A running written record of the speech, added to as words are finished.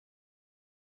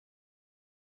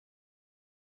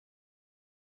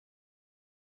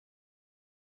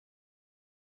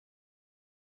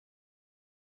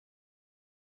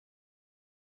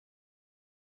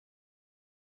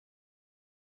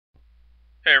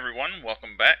Hey everyone,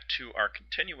 welcome back to our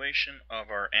continuation of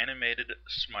our animated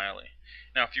Smiley.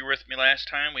 Now if you were with me last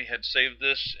time, we had saved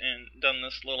this and done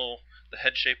this the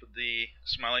head shape of the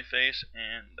smiley face,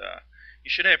 and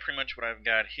you should have pretty much what I've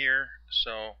got here.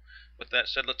 So with that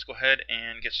said, let's go ahead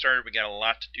and get started. We got a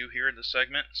lot to do here in this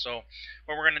segment. So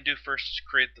what we're going to do first is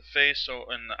create the face, so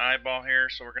in the eyeball here,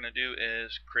 so what we're going to do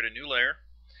is create a new layer.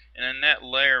 And in that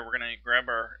layer, we're going to grab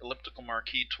our elliptical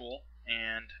marquee tool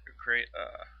and create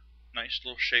a nice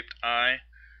little shaped eye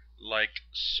like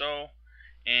so.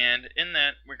 And in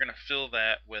that, we're going to fill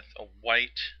that with a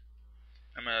white.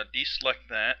 I'm going to deselect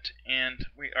that, and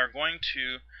we are going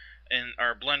to, in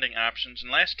our blending options,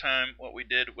 and last time what we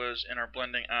did was in our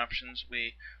blending options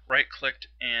we right clicked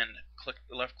and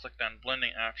left clicked on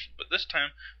blending options, but this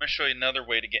time I'm going to show you another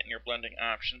way to get in your blending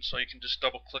options. So you can just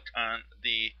double click on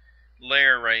the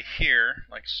layer right here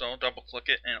like so, double click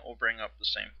it, and it will bring up the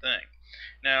same thing.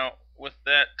 Now with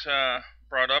that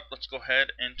brought up, let's go ahead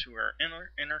into our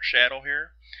inner shadow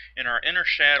here. In our inner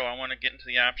shadow, I want to get into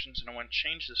the options, and I want to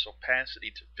change this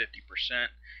opacity to 50%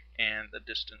 and the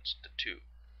distance to 2.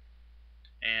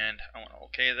 And I want to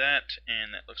OK that,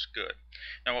 and that looks good.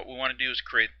 Now what we want to do is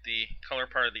create the color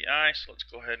part of the eye, so let's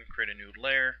go ahead and create a new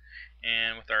layer.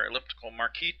 And with our elliptical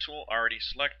marquee tool already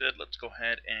selected, let's go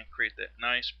ahead and create that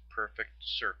nice perfect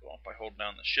circle by holding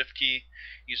down the shift key,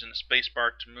 using the space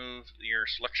bar to move your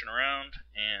selection around,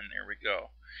 and there we go.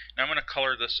 Now I'm going to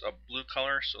color this a blue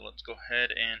color, so let's go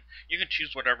ahead and you can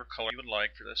choose whatever color you would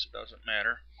like for this, it doesn't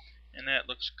matter. And that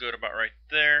looks good about right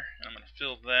there. And I'm going to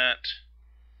fill that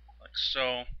like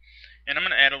so. And I'm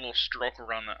going to add a little stroke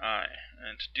around the eye.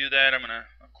 And to do that, I'm going to,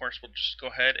 of course, we'll just go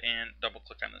ahead and double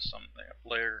click on this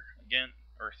layer again,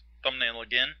 or thumbnail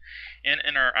again. And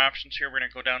in our options here, we're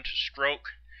going to go down to stroke,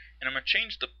 and I'm going to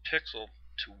change the pixel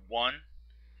to 1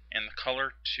 and the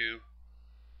color to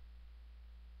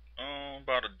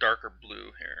about a darker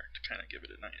blue here to kind of give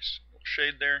it a nice little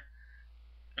shade there.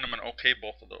 And I'm going to OK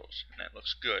both of those, and that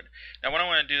looks good. Now what I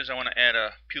want to do is I want to add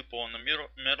a pupil in the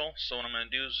middle, so what I'm going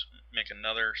to do is make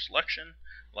another selection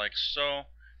like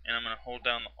so, and I'm going to hold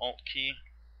down the Alt key,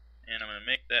 and I'm going to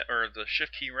make that, or the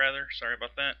Shift key rather, sorry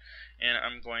about that, and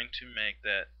I'm going to make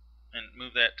that and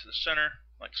move that to the center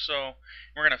like so.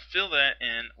 And we're going to fill that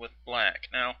in with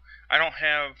black. Now I don't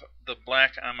have the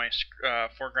black on my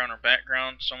foreground or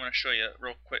background, so I'm going to show you a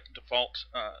real quick default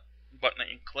button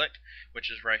that you can click, which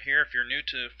is right here. If you're new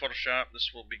to Photoshop,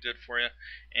 this will be good for you.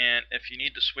 And if you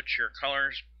need to switch your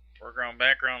colors, foreground,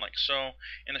 background, like so,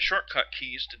 and the shortcut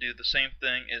keys to do the same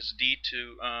thing is D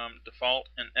to default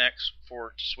and X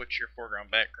for to switch your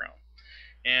foreground, background.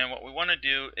 And what we want to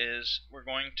do is we're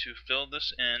going to fill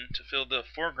this in. To fill the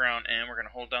foreground in, we're going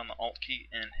to hold down the Alt key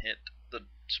and hit the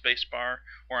space bar,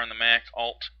 or on the Mac,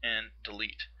 Alt and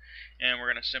Delete. And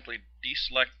we're going to simply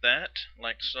deselect that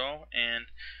like so, and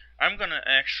I'm going to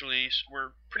actually,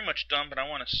 we're pretty much done, but I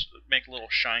want to make a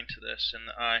little shine to this in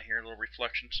the eye here, a little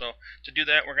reflection. So to do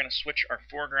that, we're going to switch our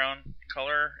foreground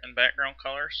color and background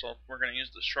color. So we're going to use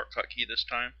the shortcut key this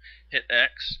time. Hit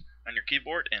X on your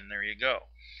keyboard, and there you go.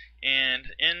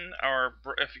 And in our,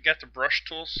 if you got the brush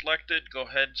tool selected, go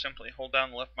ahead and simply hold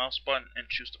down the left mouse button and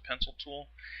choose the pencil tool.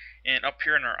 And up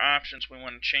here in our options, we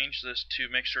want to change this to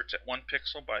make sure it's at 1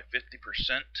 pixel by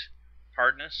 50%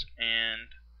 hardness.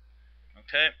 And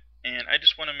okay. And I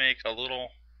just want to make a little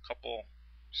couple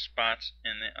spots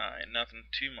in the eye, nothing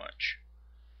too much,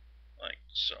 like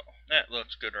so. That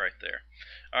looks good right there.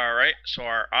 Alright, so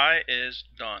our eye is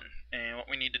done, and what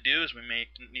we need to do is we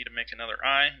need to make another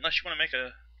eye, unless you want to make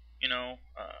a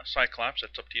cyclops,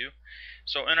 that's up to you.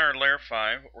 So in our layer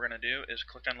 5, what we're going to do is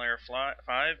click on layer 5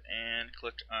 and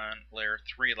click on layer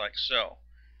 3 like so,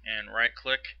 and right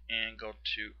click and go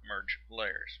to merge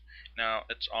layers. Now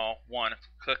it's all one. If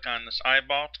we click on this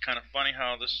eyeball, it's kind of funny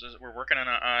how this is, we're working on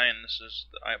an eye and this is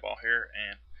the eyeball here,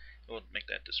 and it will make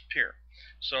that disappear.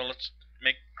 So let's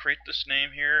create this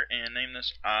name here and name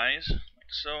this eyes like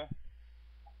so.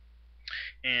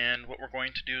 And what we're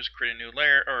going to do is create a new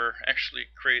layer, or actually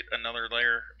create another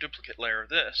layer, duplicate layer of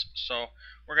this. So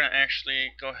we're going to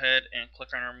actually go ahead and click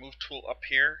on our move tool up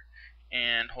here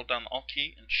and hold down the Alt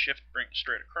key and Shift, bring it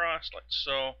straight across like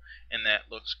so, and that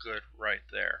looks good right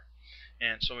there.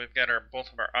 And so we've got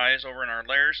both of our eyes over in our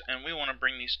layers, and we want to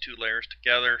bring these two layers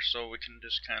together so we can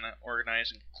just kind of organize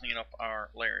and clean up our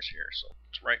layers here. So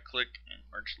let's right click and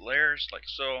merge the layers like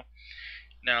so.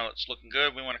 Now it's looking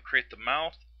good. We want to create the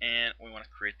mouth and we want to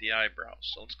create the eyebrows.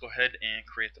 So let's go ahead and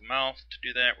create the mouth. To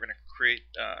do that, we're going to create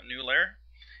a new layer,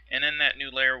 and in that new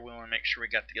layer we want to make sure we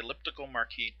got the elliptical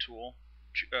marquee tool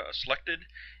selected,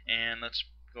 and let's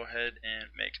go ahead and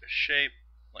make a shape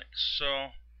like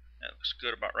so. That looks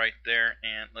good about right there,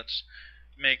 and let's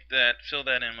fill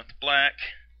that in with black,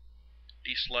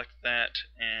 deselect that,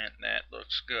 and that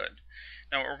looks good.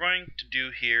 Now what we're going to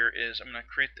do here is I'm going to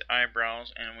create the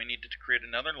eyebrows, and we need to create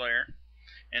another layer.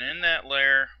 And in that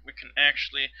layer, we could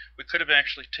have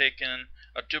actually taken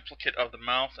a duplicate of the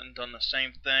mouth and done the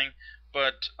same thing,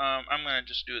 but I'm going to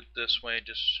just do it this way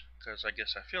just because I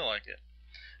guess I feel like it.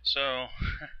 So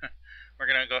we're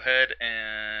going to go ahead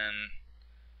and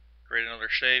create another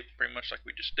shape pretty much like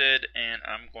we just did, and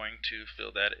I'm going to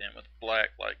fill that in with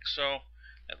black like so.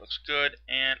 That looks good,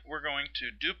 and we're going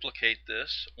to duplicate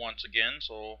this once again.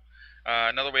 So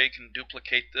another way you can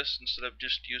duplicate this, instead of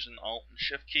just using Alt and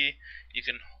Shift key, you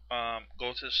can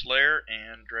go to this layer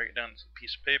and drag it down to a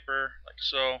piece of paper like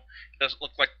so. It doesn't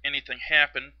look like anything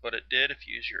happened, but it did. If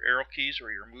you use your arrow keys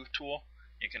or your move tool,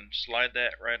 you can slide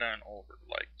that right on over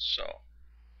like so.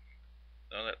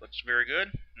 So that looks very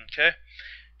good. Okay,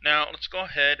 now let's go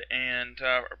ahead and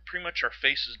pretty much our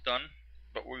face is done.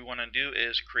 But what we want to do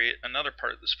is create another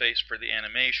part of this face for the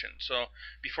animation. So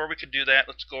before we could do that,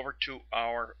 let's go over to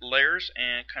our layers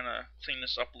and kind of clean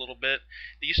this up a little bit.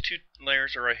 These two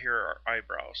layers are right here are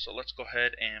eyebrows. So let's go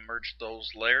ahead and merge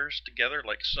those layers together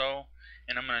like so.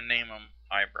 And I'm going to name them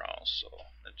eyebrows. So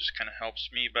that just kind of helps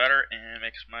me better and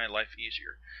makes my life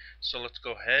easier. So let's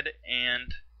go ahead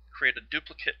and create a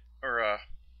duplicate, or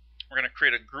we're going to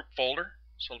create a group folder.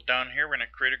 So down here we're going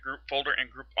to create a group folder and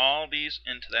group all these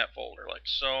into that folder like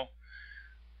so.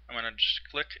 I'm going to just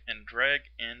click and drag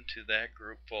into that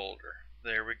group folder.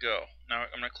 There we go. Now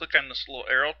I'm going to click on this little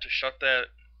arrow to shut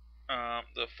that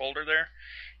the folder there,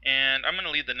 and I'm going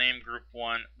to leave the name group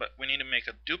 1, but we need to make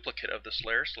a duplicate of this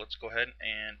layer, so let's go ahead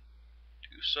and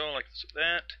do so like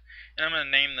that, and I'm going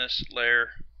to name this layer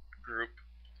group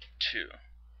 2.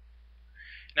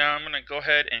 Now I'm going to go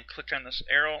ahead and click on this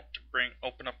arrow to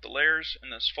open up the layers in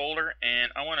this folder,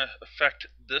 and I want to affect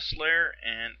this layer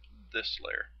and this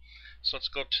layer. So let's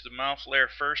go to the mouth layer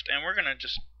first, and we're going to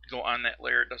just go on that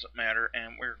layer, it doesn't matter,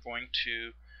 and we're going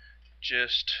to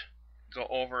just go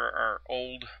over our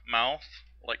old mouth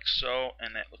like so,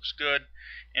 and that looks good.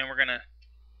 And we're going to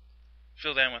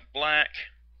fill that in with black,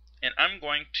 and I'm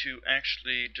going to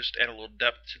actually just add a little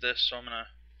depth to this. So I'm going to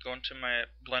go into my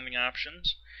blending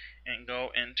options and go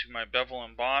into my bevel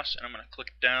emboss, and I'm going to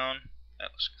click down.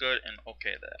 That looks good, and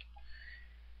OK that.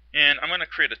 And I'm going to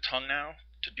create a tongue now.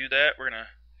 To do that, we're going to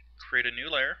create a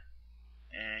new layer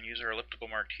and use our elliptical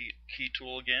marquee key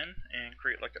tool again and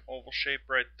create like an oval shape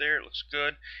right there. It looks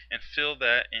good, and fill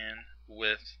that in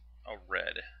with a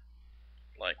red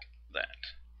like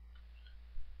that.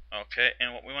 Okay,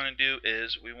 and what we want to do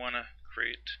is we want to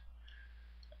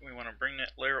bring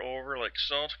that layer over like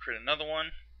so to create another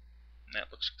one, and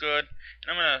that looks good. And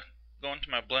I'm going to go into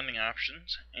my blending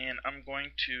options, and I'm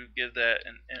going to give that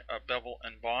a bevel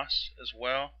emboss as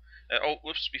well. Oh,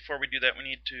 whoops, before we do that, we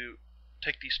need to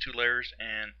take these two layers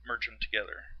and merge them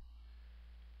together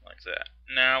like that.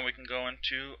 Now we can go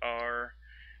into our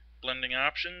blending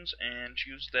options and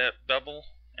choose that bevel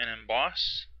and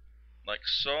emboss like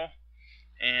so,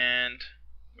 and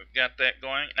we've got that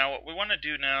going. Now what we want to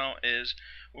do now is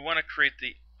we want to create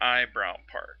the eyebrow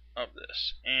part of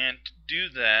this, and to do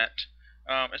that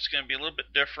it's going to be a little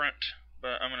bit different,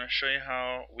 but I'm going to show you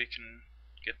how we can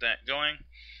get that going.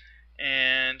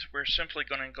 And we're simply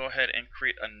going to go ahead and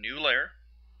create a new layer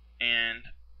and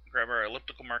grab our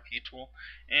elliptical marquee tool,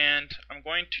 and I'm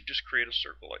going to just create a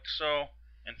circle like so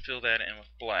and fill that in with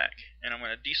black. And I'm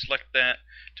going to deselect that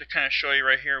to kind of show you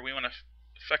right here we want to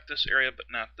affect this area but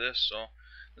not this. So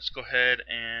let's go ahead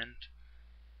and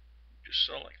do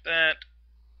so like that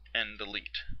and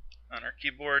delete on our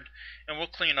keyboard, and we'll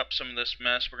clean up some of this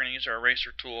mess. We're going to use our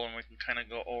eraser tool, and we can kind of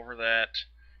go over that,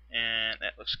 and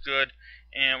that looks good.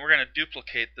 And we're going to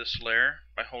duplicate this layer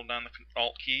by holding down the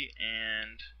Alt key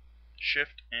and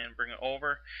Shift and bring it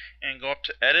over, and go up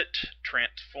to Edit,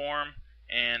 Transform,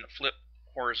 and flip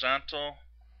horizontal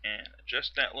and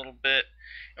adjust that a little bit.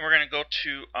 And we're going to go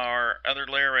to our other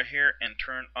layer right here and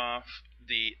turn off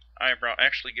the eyebrow,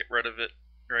 actually get rid of it,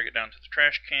 drag it down to the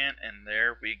trash can, and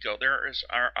there we go. There is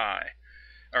our eye,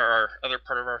 or our other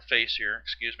part of our face here,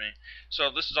 excuse me.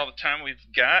 So this is all the time we've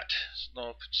got,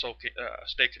 so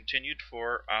stay continued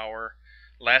for our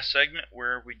last segment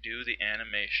where we do the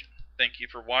animation. Thank you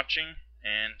for watching,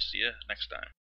 and see you next time.